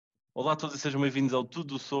Olá a todos e sejam bem-vindos ao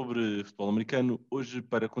Tudo sobre Futebol Americano. Hoje,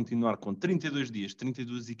 para continuar com 32 dias,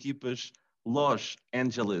 32 equipas, Los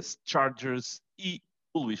Angeles Chargers e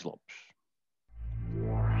o Luís Lopes.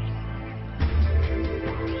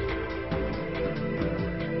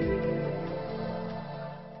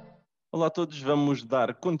 Olá a todos, vamos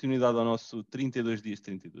dar continuidade ao nosso 32 dias,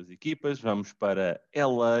 32 equipas. Vamos para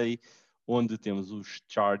LA, onde temos os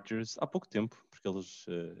Chargers há pouco tempo, porque eles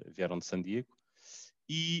vieram de San Diego.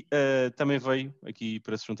 E também veio aqui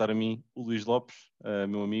para se juntar a mim o Luís Lopes,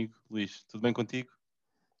 meu amigo. Luís, tudo bem contigo?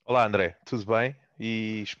 Olá André, tudo bem?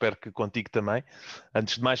 E espero que contigo também.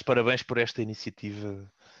 Antes de mais, parabéns por esta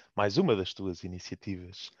iniciativa, mais uma das tuas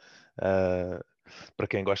iniciativas. Uh, para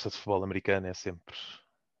quem gosta de futebol americano é sempre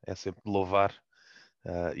de louvar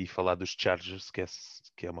e falar dos Chargers,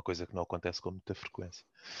 que é uma coisa que não acontece com muita frequência.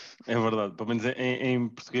 É verdade, pelo menos em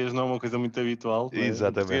português não é uma coisa muito habitual, não é? Em português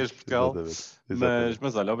Exatamente, de Portugal, exatamente, mas, exatamente.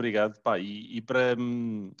 mas olha, obrigado. Pá, e para.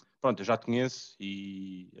 Pronto, eu já te conheço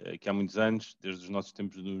e aqui há muitos anos, desde os nossos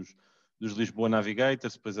tempos dos Lisboa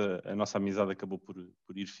Navigators, depois a nossa amizade acabou por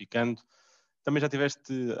ir ficando. Também já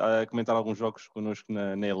tiveste a comentar alguns jogos connosco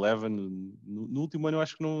na Eleven. No último ano eu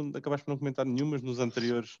acho que não acabaste por não comentar nenhum, mas nos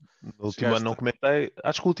anteriores No último ano chegaste. não comentei.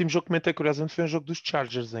 Acho que o último jogo que comentei, curiosamente, foi um jogo dos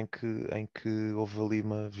Chargers, em que houve ali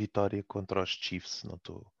uma vitória contra os Chiefs,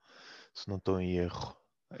 se não estou em erro.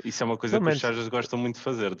 Isso é uma coisa Pelo que os menos, Chargers gostam muito de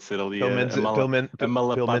fazer, de ser ali Pelo a, menos, a, pelo mala, menos, a pelo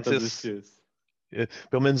menos malapata dos esse, Chiefs.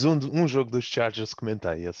 pelo menos um jogo dos Chargers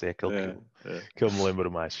comentei. Esse é aquele que É, eu, é. que eu me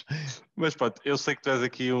lembro mais. Mas pronto, eu sei que tu és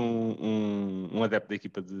aqui um adepto da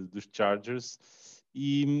equipa dos Chargers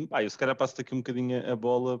e eu se calhar passo-te aqui um bocadinho a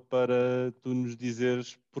bola para tu nos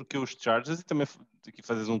dizeres porque os Chargers e também aqui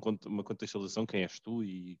fazes uma contextualização, quem és tu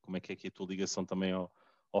e como é que é aqui a tua ligação também ao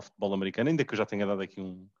futebol americano, ainda que eu já tenha dado aqui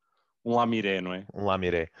um lamiré, não é? Um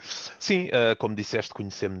Lamiré. Sim, como disseste,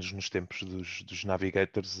 conhecemos-nos nos tempos dos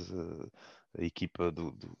Navigators, a equipa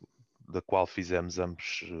da qual fizemos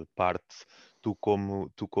ambos parte. Tu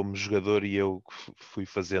como jogador e eu que fui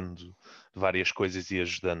fazendo várias coisas e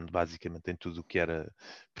ajudando basicamente em tudo o que era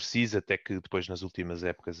preciso, até que depois nas últimas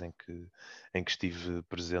épocas em que estive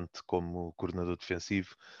presente como coordenador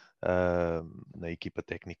defensivo, na equipa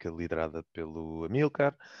técnica liderada pelo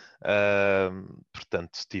Amilcar.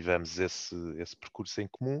 Portanto, tivemos esse percurso em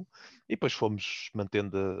comum e depois fomos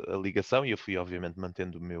mantendo a ligação e eu fui obviamente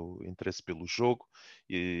mantendo o meu interesse pelo jogo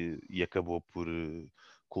e acabou por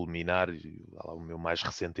culminar o meu mais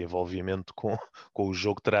recente envolvimento com o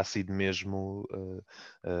jogo terá sido mesmo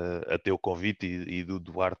a teu convite e do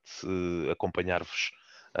Duarte acompanhar-vos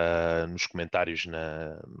nos comentários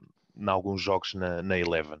em alguns jogos na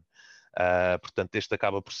Eleven. Portanto, este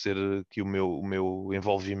acaba por ser aqui o meu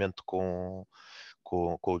envolvimento com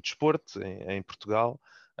o desporto em Portugal.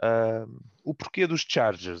 O porquê dos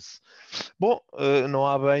Chargers? Bom, não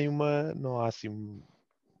há assim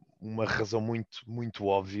uma razão muito, muito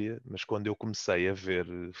óbvia, mas quando eu comecei a ver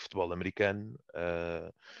futebol americano,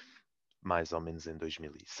 mais ou menos em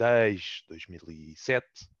 2006, 2007,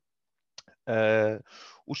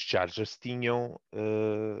 os Chargers tinham,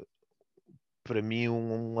 para mim,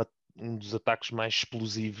 um dos ataques mais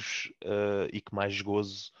explosivos e que mais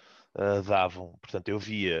gozo davam. Portanto, eu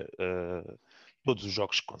via todos os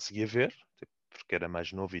jogos que conseguia ver, porque era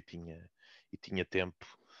mais novo e tinha tempo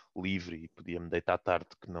livre e podia-me deitar tarde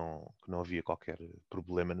que não havia qualquer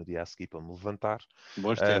problema no dia a seguir para me levantar.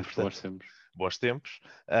 Bons tempos, bons Portanto, tempos. bons tempos.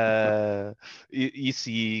 Uh, isso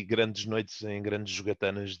e grandes noites em grandes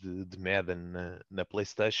jogatanas de Madden na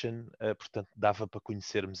PlayStation, portanto, dava para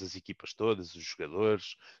conhecermos as equipas todas, os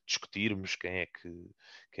jogadores, discutirmos quem é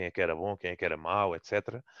que era bom, quem é que era mau,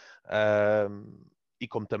 etc. E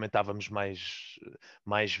como também estávamos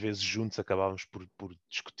mais vezes juntos, acabávamos por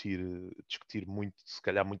discutir muito, se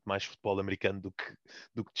calhar muito mais futebol americano do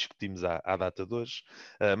que discutimos à data de hoje.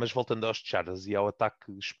 Mas voltando aos Chargers e ao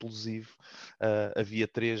ataque explosivo, havia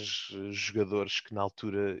três jogadores que na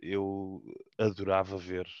altura eu adorava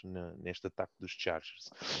ver neste ataque dos Chargers.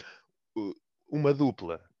 Uma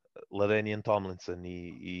dupla, LaDainian Tomlinson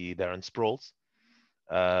e Darren Sproles,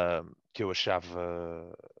 que eu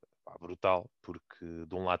achava brutal, porque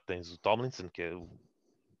de um lado tens o Tomlinson, que é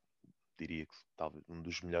diria que talvez um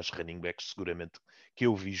dos melhores running backs seguramente que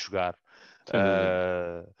eu vi jogar. Sem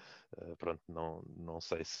dúvida. Pronto, não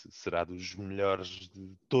sei se será dos melhores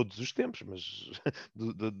de todos os tempos, mas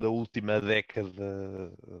da última década,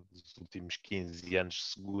 dos últimos 15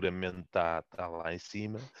 anos, seguramente está lá em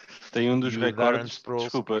cima. Tem um dos E o Darren recordes, Sproles,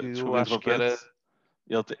 desculpa, que eu desculpa acho que interromper-te, era.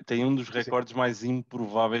 ele tem um dos Sim, recordes mais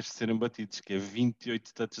improváveis de serem batidos, que é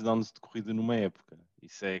 28 touchdowns de corrida numa época.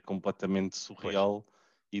 Isso é completamente pois. surreal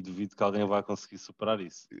e duvido que alguém vá conseguir superar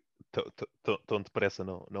isso. Tão depressa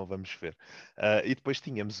não vamos ver. E depois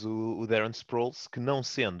tínhamos o Darren Sproles, que não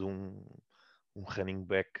sendo um running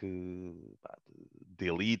back de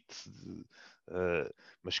elite,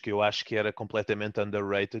 mas que eu acho que era completamente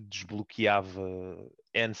underrated, desbloqueava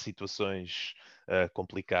N situações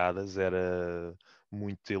complicadas, era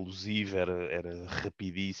muito elusivo, era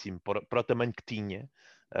rapidíssimo para o tamanho que tinha.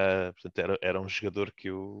 Portanto, era um jogador que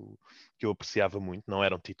eu apreciava muito, não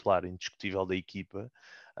era um titular indiscutível da equipa,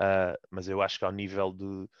 mas eu acho que ao nível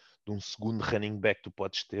de um segundo running back tu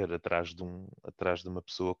podes ter atrás de uma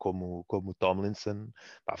pessoa como o Tomlinson,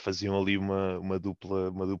 faziam ali uma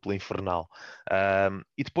dupla infernal.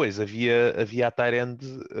 E depois havia a tight end,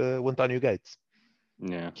 o Antonio Gates,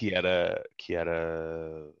 Yeah. que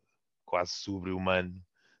era quase sobre-humano,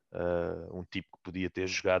 um tipo que podia ter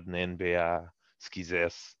jogado na NBA se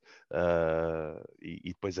quisesse, e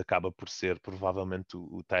depois acaba por ser provavelmente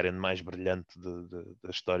o tight end mais brilhante da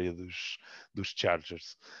história dos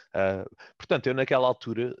Chargers. Portanto, eu naquela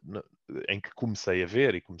altura em que comecei a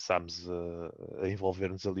ver e começámos a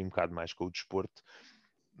envolver-nos ali um bocado mais com o desporto,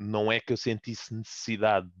 não é que eu sentisse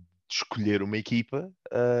necessidade de escolher uma equipa,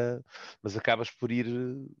 mas acabas por ir,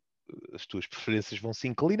 as tuas preferências vão se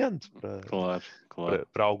inclinando Claro.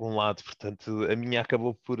 para algum lado. Portanto, a minha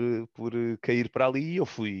acabou por cair para ali e eu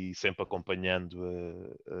fui sempre acompanhando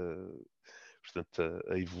portanto,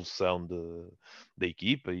 a evolução da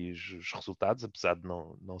equipa e os resultados, apesar de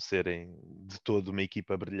não serem de todo uma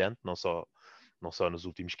equipa brilhante, não só nos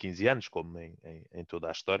últimos 15 anos, como em toda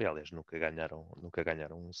a história. Aliás, nunca ganharam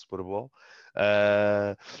um Super Bowl.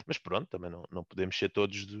 Mas pronto, também não podemos ser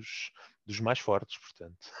todos dos mais fortes,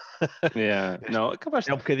 portanto. Yeah. Não,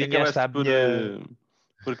 É um bocadinho esta a minha...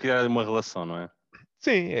 por criar uma relação, não é?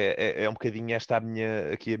 Sim, é um bocadinho esta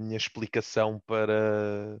aqui a minha explicação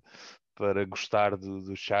para gostar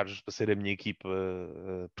dos Chargers, para ser a minha equipa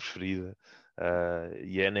preferida.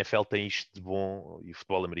 E a NFL tem isto de bom, e o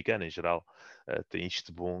futebol americano em geral tem isto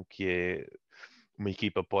de bom, que é uma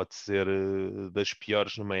equipa pode ser das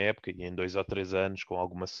piores numa época e em 2 ou 3 anos, com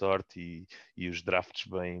alguma sorte e os drafts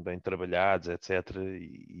bem trabalhados, etc.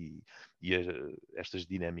 Estas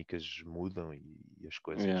dinâmicas mudam e as Yeah.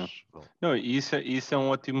 coisas vão. Não, e isso é um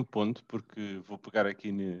ótimo ponto, porque vou pegar aqui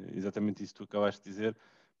exatamente isso que tu acabaste de dizer,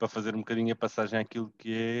 para fazer um bocadinho a passagem àquilo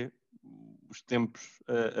que é os tempos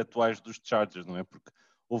atuais dos Chargers, não é? Porque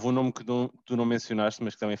houve um nome que tu não mencionaste,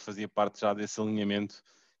 mas que também fazia parte já desse alinhamento,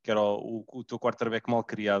 que era o teu quarterback mal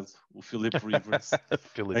criado, o Philip Rivers.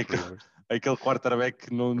 Philip Rivers. Aquele quarterback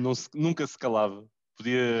que nunca se calava.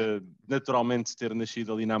 Podia naturalmente ter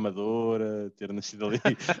nascido ali na Amadora, ter nascido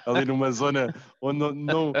ali numa zona onde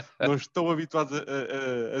não estão habituados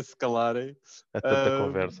a se calarem. A tanta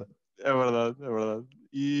conversa. É verdade, é verdade.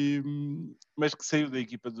 Mas que saiu da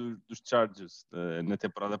equipa dos Chargers na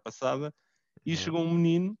temporada passada e chegou um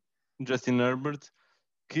menino, Justin Herbert,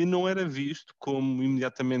 que não era visto como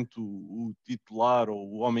imediatamente o titular ou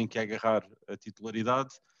o homem que ia agarrar a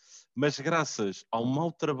titularidade, mas graças ao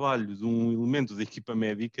mau trabalho de um elemento da equipa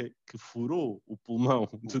médica que furou o pulmão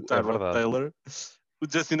do Tyrod verdade. Taylor, o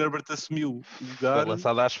Justin Herbert assumiu o Foi lugar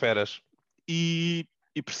lançado às feras. e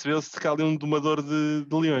percebeu-se que há ali um domador de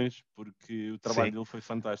leões, porque o trabalho Sim. dele foi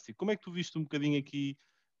fantástico. Como é que tu viste um bocadinho aqui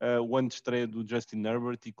o ano de estreia do Justin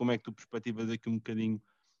Herbert e como é que tu perspectivas aqui um bocadinho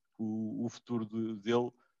o futuro dele?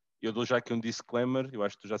 Eu dou já aqui um disclaimer, eu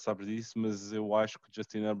acho que tu já sabes disso, mas eu acho que o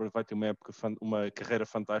Justin Herbert vai ter uma carreira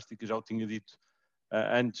fantástica, já o tinha dito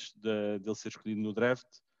antes dele ser escolhido no draft,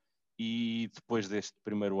 e depois deste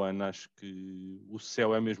primeiro ano acho que o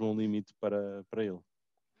céu é mesmo um limite para ele.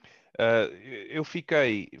 Eu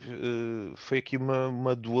fiquei. Foi aqui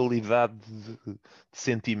uma dualidade de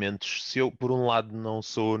sentimentos. Se eu, por um lado,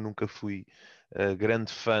 nunca fui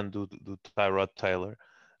grande fã do Tyrod Taylor,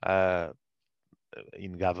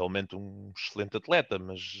 inegavelmente um excelente atleta,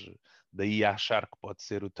 mas daí a achar que pode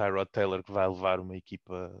ser o Tyrod Taylor que vai levar uma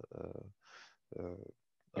equipa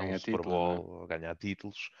a um Ganha Super títulos, não é? Bowl, a ganhar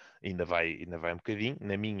títulos, ainda vai um bocadinho,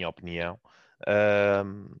 na minha opinião.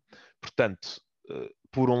 Portanto,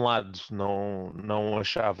 por um lado, não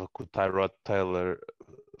achava que o Tyrod Taylor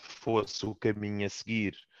fosse o caminho a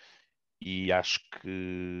seguir e acho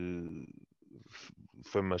que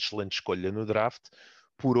foi uma excelente escolha no draft.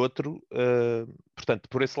 Por outro, portanto,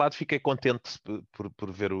 por esse lado fiquei contente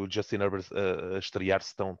por ver o Justin Herbert a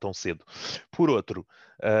estrear-se tão cedo. Por outro,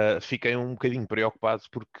 fiquei um bocadinho preocupado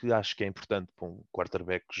porque acho que é importante para um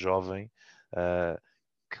quarterback jovem,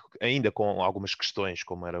 que, ainda com algumas questões,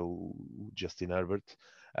 como era o Justin Herbert,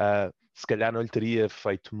 Se calhar não lhe teria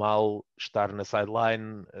feito mal estar na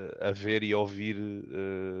sideline a ver e a ouvir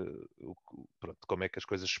pronto, como é que as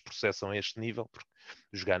coisas se processam a este nível, porque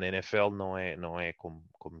jogar na NFL não é como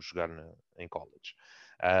jogar em college.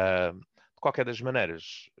 De qualquer das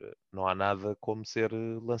maneiras, não há nada como ser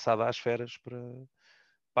lançado às feras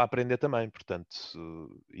para aprender também,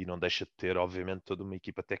 portanto, e não deixa de ter, obviamente, toda uma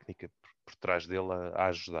equipa técnica por trás dele a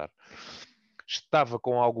ajudar. Estava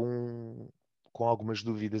com algumas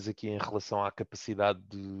dúvidas aqui em relação à capacidade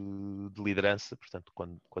de liderança, portanto,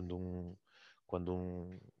 quando um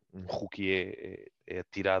rookie é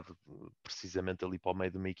tirado precisamente ali para o meio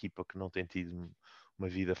de uma equipa que não tem tido uma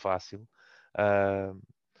vida fácil.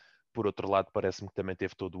 Por outro lado, parece-me que também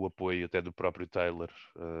teve todo o apoio até do próprio Taylor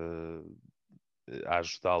a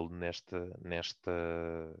ajudá-lo nesta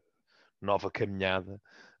nova caminhada.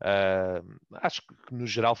 Acho que no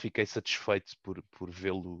geral fiquei satisfeito por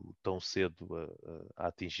vê-lo tão cedo a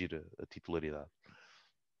atingir a titularidade.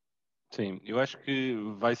 Sim, eu acho que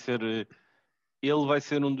ele vai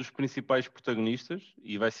ser um dos principais protagonistas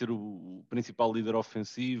e vai ser o principal líder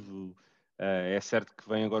ofensivo. É certo que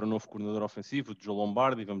vem agora o novo coordenador ofensivo, o Joe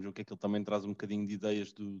Lombardi, vamos ver o que é que ele também traz um bocadinho de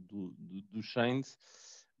ideias do Saints,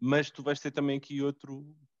 mas tu vais ter também aqui outro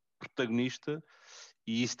protagonista,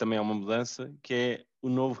 e isso também é uma mudança, que é o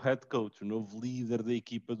novo head coach, o novo líder da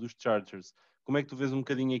equipa dos Chargers. Como é que tu vês um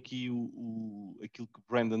bocadinho aqui aquilo que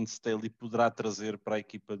Brandon Staley poderá trazer para a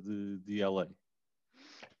equipa de LA?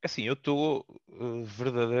 Assim, eu estou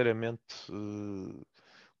verdadeiramente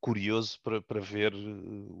curioso para ver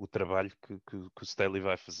o trabalho que o Staley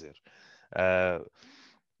vai fazer.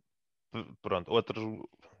 Pronto,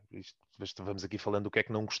 vamos aqui falando do que é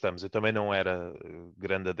que não gostamos. Eu também não era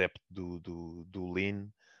grande adepto do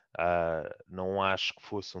Lean. Não acho que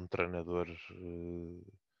fosse um treinador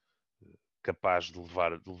capaz de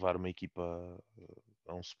levar uma equipa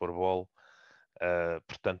a um Super Bowl.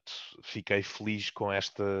 Portanto, fiquei feliz com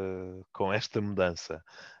esta mudança.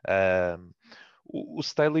 O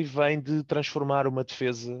Staley vem de transformar uma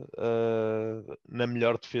defesa na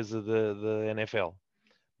melhor defesa da NFL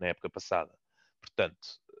na época passada.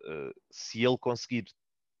 Portanto, se ele conseguir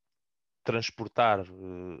transportar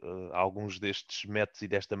alguns destes métodos e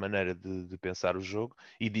desta maneira de pensar o jogo,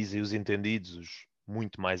 e dizem os entendidos,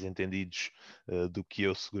 muito mais entendidos do que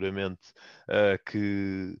eu seguramente,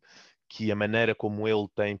 que a maneira como ele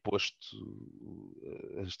tem posto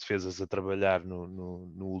as defesas a trabalhar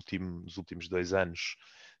nos últimos 2 anos,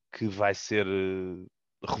 que vai ser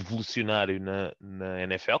revolucionário na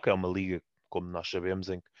NFL, que é uma liga, como nós sabemos,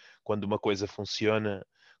 em que quando uma coisa funciona,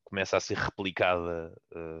 começa a ser replicada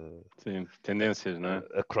Sim, tendências, não é?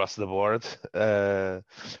 Across the board.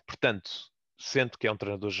 Portanto, sendo que é um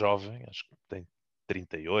treinador jovem, acho que tem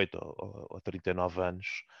 38 ou 39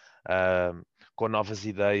 anos, com novas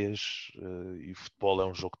ideias, e o futebol é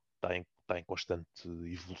um jogo que está em constante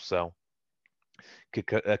evolução, que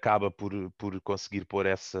acaba por conseguir pôr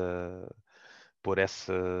essa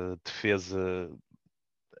defesa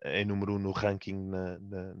em número 1 no ranking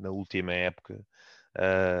na última época,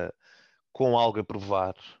 com algo a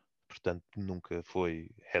provar. Portanto, nunca foi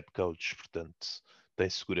head coach, portanto, tem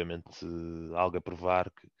seguramente algo a provar,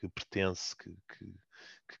 que pertence, que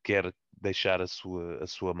quer deixar a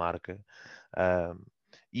sua marca.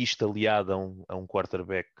 Isto aliado a um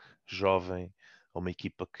quarterback jovem, a uma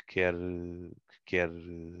equipa que quer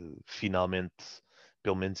finalmente,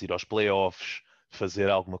 pelo menos, ir aos playoffs, fazer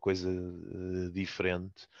alguma coisa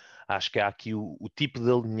diferente. Acho que há aqui o tipo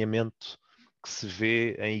de alinhamento que se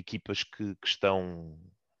vê em equipas que estão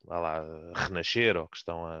lá a renascer ou que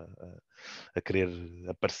estão a querer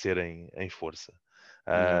aparecer em força.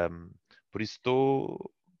 Por isso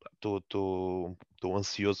estou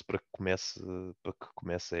ansioso para que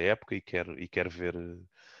comece a época e quero ver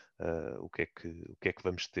o que é que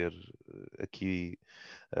vamos ter aqui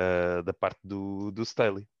da parte do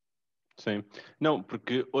Staley. Sim. Não,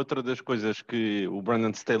 porque outra das coisas que o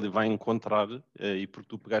Brandon Staley vai encontrar, e porque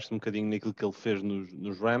tu pegaste um bocadinho naquilo que ele fez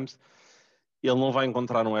nos Rams, ele não vai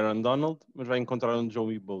encontrar um Aaron Donald, mas vai encontrar um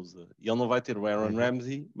Joey Bosa. E ele não vai ter o Aaron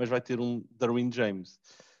Ramsey, mas vai ter um Derwin James.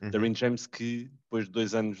 Derwin James que, depois de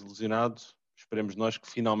 2 anos lesionado, esperemos nós que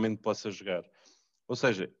finalmente possa jogar. Ou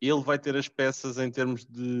seja, ele vai ter as peças em termos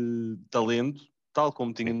de talento, tal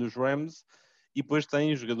como tinha nos Rams, e depois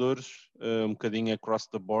tem jogadores um bocadinho across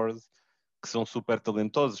the board, que são super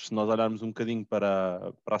talentosos. Se nós olharmos um bocadinho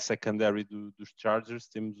para a secondary dos Chargers,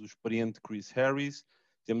 temos o experiente Chris Harris,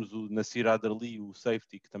 temos o Nasir Adderley, o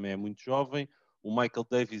safety, que também é muito jovem, o Michael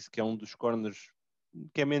Davis, que é um dos corners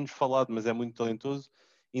que é menos falado, mas é muito talentoso.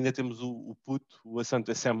 E ainda temos o Puto, o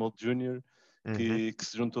Asante Samuel Jr., que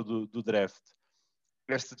se juntou do draft.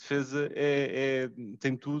 esta defesa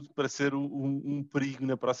tem tudo para ser um perigo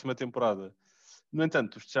na próxima temporada. No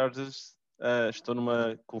entanto, os Chargers estão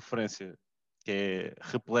numa conferência que é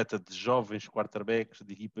repleta de jovens quarterbacks,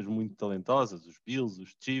 de equipas muito talentosas, os Bills,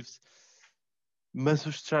 os Chiefs, mas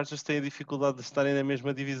os Chargers têm a dificuldade de estarem na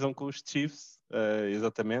mesma divisão com os Chiefs,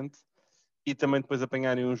 exatamente, e também depois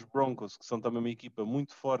apanharem os Broncos, que são também uma equipa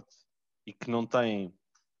muito forte e que não têm,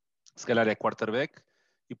 se calhar é quarterback,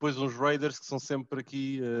 e depois uns Raiders que são sempre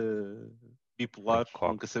aqui bipolares,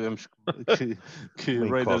 nunca sabemos que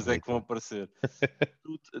Raiders é que vão aparecer.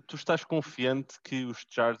 Tu estás confiante que os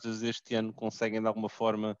Chargers este ano conseguem de alguma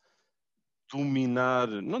forma dominar,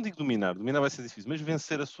 não digo dominar vai ser difícil, mas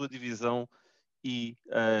vencer a sua divisão e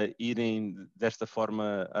irem desta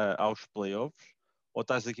forma aos playoffs? Ou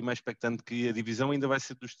estás aqui mais expectante que a divisão ainda vai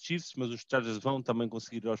ser dos Chiefs, mas os Chargers vão também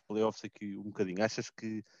conseguir ir aos playoffs aqui um bocadinho? Achas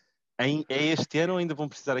que é este ano ou ainda vão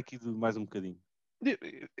precisar aqui de mais um bocadinho?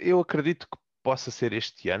 Eu acredito que possa ser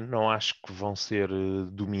este ano, não acho que vão ser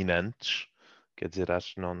dominantes, quer dizer,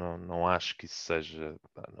 não acho que isso seja,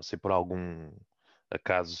 não sei, por algum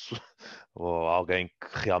acaso ou alguém que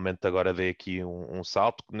realmente agora dê aqui um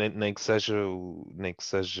salto, nem que seja o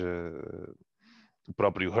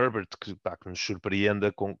próprio Herbert que nos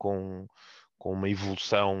surpreenda com uma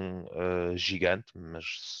evolução gigante,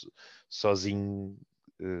 mas sozinho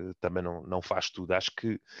também não faz tudo. Acho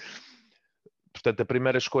que, portanto, a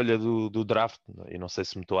primeira escolha do draft, e não sei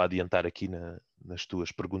se me estou a adiantar aqui nas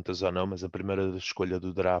tuas perguntas ou não, mas a primeira escolha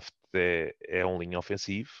do draft é um linha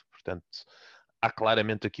ofensivo, portanto, há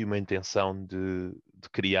claramente aqui uma intenção de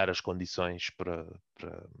criar as condições para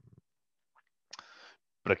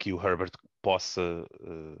que o Herbert possa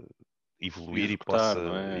evoluir Executar, e possa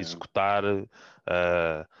não é? executar.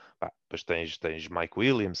 Depois tens Mike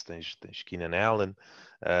Williams, tens Keenan Allen.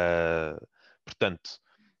 Portanto,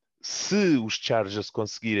 se os Chargers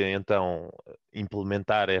conseguirem então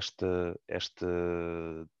implementar esta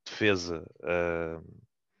defesa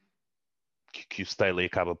que o Staley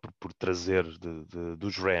acaba por trazer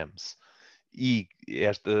dos Rams e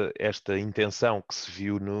esta intenção que se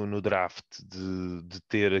viu no draft de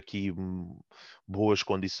ter aqui boas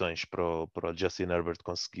condições para o Justin Herbert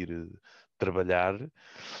conseguir trabalhar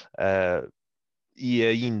e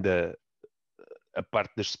ainda a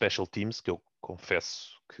parte das special teams, que eu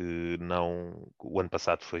confesso que o ano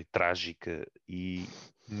passado foi trágica e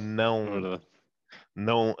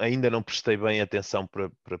ainda não prestei bem atenção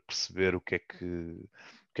para perceber o que é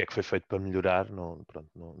que foi feito para melhorar.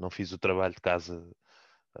 Não fiz o trabalho de casa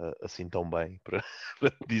assim tão bem para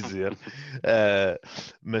te dizer.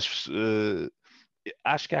 Mas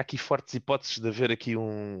acho que há aqui fortes hipóteses de haver aqui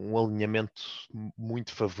um alinhamento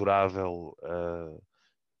muito favorável.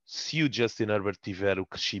 Se o Justin Herbert tiver o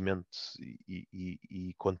crescimento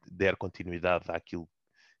e der continuidade àquilo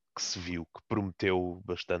que se viu, que prometeu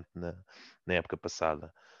bastante na época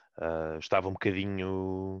passada. Estava um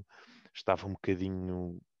bocadinho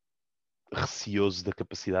receoso da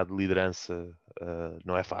capacidade de liderança.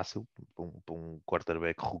 Não é fácil para um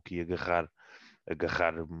quarterback rookie agarrar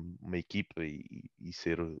uma equipa e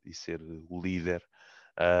ser o líder.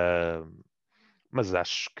 Mas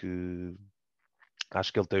acho que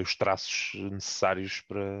ele tem os traços necessários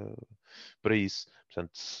para isso.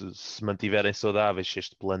 Portanto, se mantiverem saudáveis, se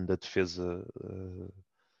este plano da defesa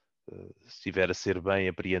estiver a ser bem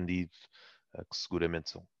apreendido, que seguramente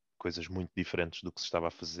são coisas muito diferentes do que se estava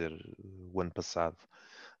a fazer o ano passado,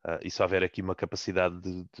 e se houver aqui uma capacidade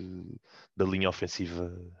da linha ofensiva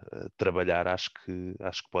trabalhar, acho que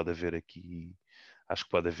pode haver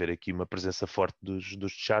aqui uma presença forte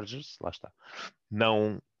dos Chargers. Lá está.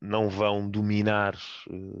 Não vão dominar,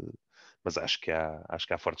 mas acho que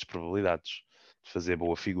há fortes probabilidades de fazer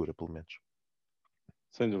boa figura, pelo menos.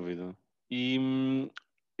 Sem dúvida. E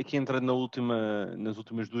aqui entrando nas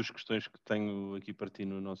últimas duas questões que tenho aqui para ti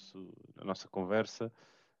na nossa conversa,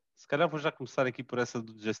 se calhar vou já começar aqui por essa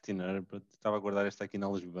do Justin Herbert. Estava a guardar esta aqui na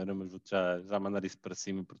Lisboa, mas vou-te já mandar isso para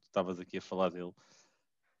cima porque tu estavas aqui a falar dele.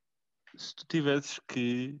 Se tu tivesses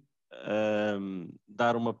que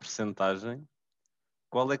dar uma percentagem,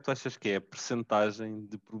 qual é que tu achas que é a percentagem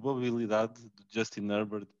de probabilidade de Justin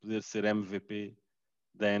Herbert poder ser MVP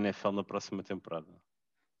da NFL na próxima temporada?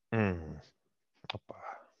 Opa.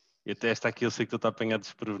 E até esta aqui eu sei que tu está apanhado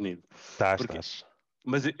desprevenido. Estás.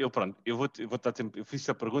 Mas eu vou dar tempo, eu fiz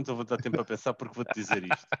essa pergunta, eu vou dar tempo a pensar porque vou-te dizer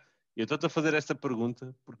isto. Eu estou-te a fazer esta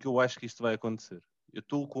pergunta porque eu acho que isto vai acontecer. Eu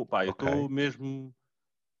estou mesmo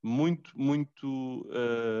muito, muito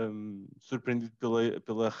surpreendido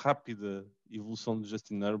pela rápida evolução de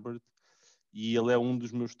Justin Herbert e ele é um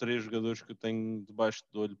dos meus 3 jogadores que eu tenho debaixo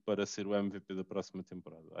do olho para ser o MVP da próxima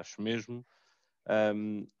temporada. Acho mesmo.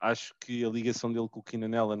 Acho que a ligação dele com o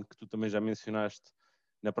Keenan Allen, que tu também já mencionaste,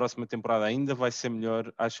 na próxima temporada ainda vai ser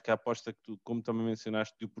melhor. Acho que a aposta que tu, como também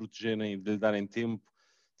mencionaste, de o protegerem e de lhe darem tempo,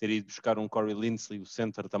 ter ido buscar um Corey Linsley, o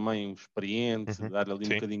center também, um experiente, dar ali um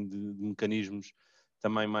Sim. bocadinho de mecanismos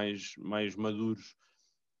também mais maduros,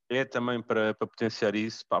 é também para potenciar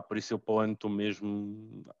isso. Pá, por isso eu para o ano estou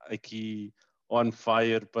mesmo aqui on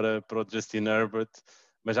fire para o Justin Herbert,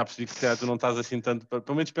 mas já percebi que se calhar tu não estás assim tanto,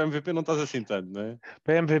 pelo menos para MVP não estás assim tanto, não é?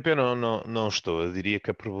 Para MVP não estou. Eu diria que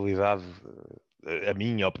a probabilidade, a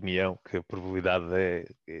minha opinião, que a probabilidade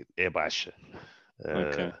é baixa.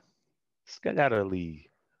 Ok, Se calhar ali,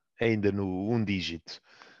 ainda no um dígito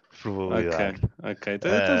de ok, probabilidade. ok.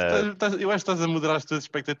 Uh, Eu acho que estás a moderar as tuas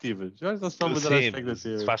expectativas. Eu acho que estás só a moderar as sim, mas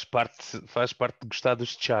expectativas. faz parte de gostar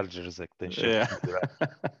dos Chargers, é que tens sempre É. que melhorar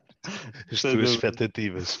as Sem tuas dúvida.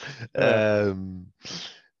 expectativas. É.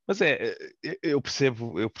 Mas eu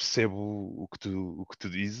percebo o que tu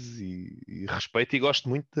dizes e respeito e gosto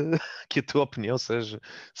muito que a tua opinião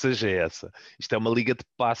seja essa. Isto é uma liga de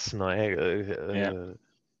passe, não é?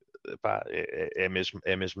 É. Pá, é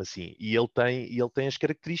mesmo assim. E ele tem as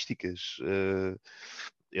características.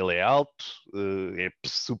 Ele é alto, é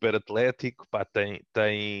super atlético, pá, tem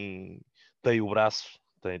o braço,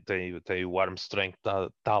 tem o arm strength,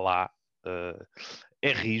 está lá.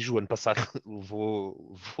 É rijo, ano passado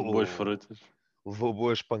levou, Boas levou, frutas. levou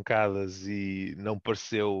boas pancadas e não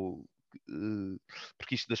pareceu.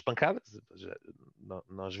 Porque isto das pancadas,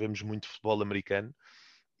 nós vemos muito futebol americano,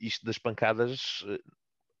 isto das pancadas,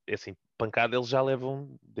 é assim, pancada eles já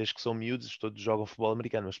levam desde que são miúdos, todos jogam futebol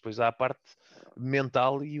americano, mas depois há a parte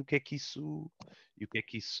mental e o que é que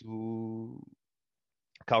isso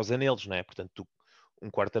causa neles, não é? Portanto, um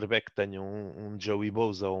quarterback que tenha um Joey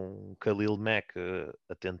Bosa ou um Khalil Mack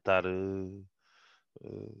a tentar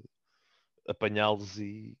apanhá-los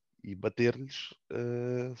e bater-lhes,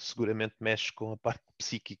 seguramente mexe com a parte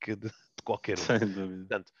psíquica de qualquer um. Sem dúvida.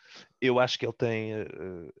 Portanto, eu acho que ele tem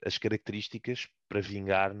as características para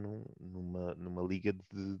vingar numa liga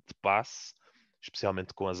de passe,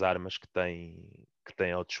 especialmente com as armas que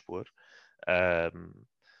tem ao dispor.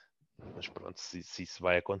 Mas pronto, se isso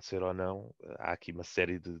vai acontecer ou não, há aqui uma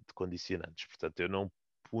série de condicionantes. Portanto, eu não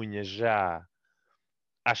punha já.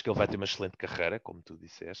 Acho que ele vai ter uma excelente carreira, como tu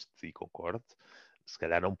disseste, e concordo. Se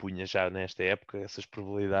calhar não punha já nesta época essas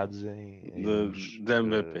probabilidades em números De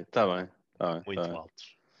MVP. Está bem. Tá bem, tá muito bem.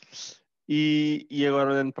 altos. E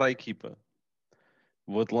agora olhando para a equipa,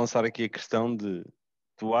 vou-te lançar aqui a questão de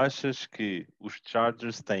tu achas que os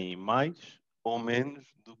Chargers têm mais ou menos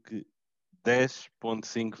do que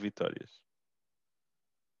 10,5 vitórias?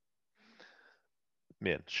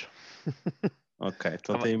 Menos. Ok,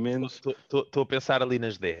 então têm menos. Estou a pensar ali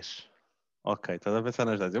nas 10. Ok, estás a pensar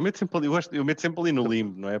nas 10. Eu meto sempre ali, eu meto sempre ali no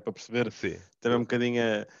limbo, não é? Para perceber Sim, também um bocadinho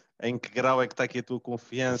em que grau é que está aqui a tua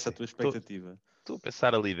confiança, a sim. tua Estou expectativa. a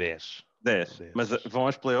pensar ali 10. 10. Mas 10. vão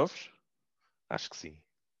aos playoffs? Acho que sim.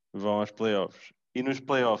 Vão aos playoffs. E nos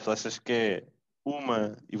playoffs achas que é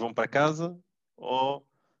uma e vão para casa ou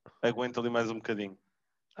aguenta ali mais um bocadinho?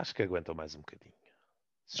 Acho que aguentam mais um bocadinho.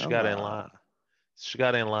 Se Ah chegarem lá, lá. se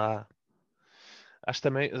chegarem lá, acho que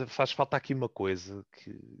também faz falta aqui uma coisa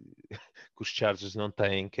que os Chargers não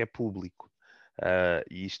têm, que é público.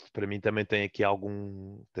 E isto para mim também tem aqui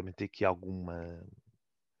algum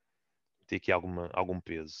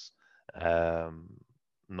peso. Ah,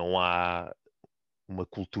 não há uma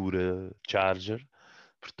cultura Charger,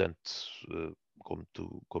 portanto,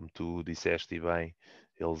 como tu disseste e bem,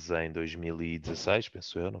 eles em 2016,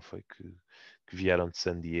 penso eu, não foi que vieram de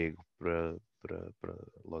San Diego para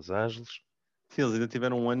Los Angeles. Sim, eles ainda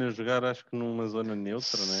tiveram um ano a jogar, acho que numa zona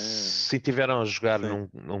neutra, né? Se tiveram a jogar Sim.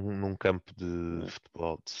 num campo de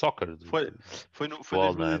futebol, de soccer, de Foi, foi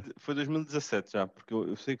futebol, não é? 2017 já, porque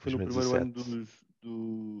eu sei que foi no primeiro ano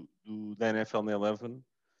 2017. da NFL na Eleven,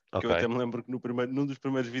 que eu Ok. até me lembro que num dos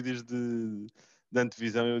primeiros vídeos de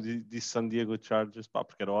antevisão eu disse San Diego Chargers, pá,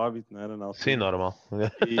 porque era o hábito, não era na Sim, altura, normal.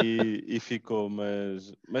 e ficou,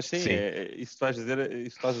 mas sim, Sim. isso que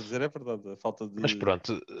estás a dizer é verdade, a falta Mas de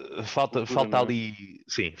pronto, falta, cultura, falta não é? ali,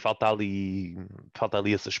 sim, falta ali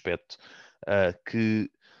esse aspecto,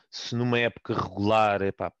 que se numa época regular,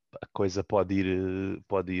 epá, a coisa pode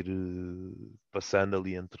ir passando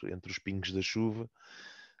ali entre os pingos da chuva.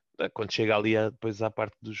 Quando chega ali depois à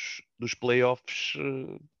parte dos playoffs,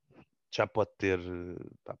 já pode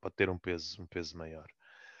ter um peso maior.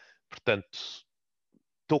 Portanto,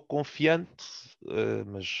 estou confiante,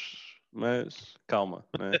 mas Mas calma,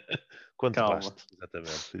 né? quanto Calma. basta,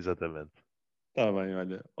 exatamente, exatamente. Tá bem,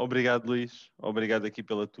 olha. Obrigado, Luís. Obrigado aqui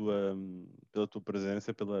pela tua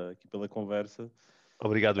presença, aqui pela conversa.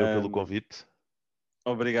 Obrigado eu pelo Ahm, convite.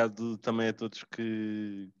 Obrigado também a todos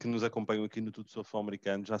que nos acompanham aqui no Tudo sobre Futebol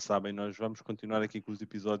Americano. Já sabem, nós vamos continuar aqui com os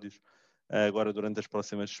episódios agora durante as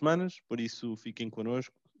próximas semanas, por isso fiquem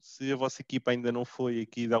connosco. Se a vossa equipa ainda não foi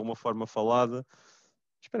aqui de alguma forma falada,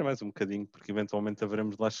 espera mais um bocadinho, porque eventualmente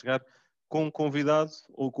haveremos de lá chegar com um convidado,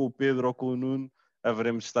 ou com o Pedro ou com o Nuno,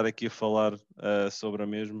 haveremos de estar aqui a falar sobre a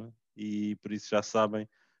mesma, e por isso já sabem,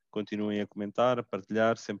 continuem a comentar, a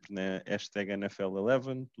partilhar, sempre na hashtag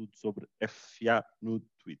NFL11, tudo sobre FA no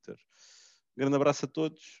Twitter. Um grande abraço a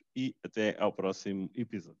todos e até ao próximo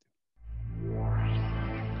episódio.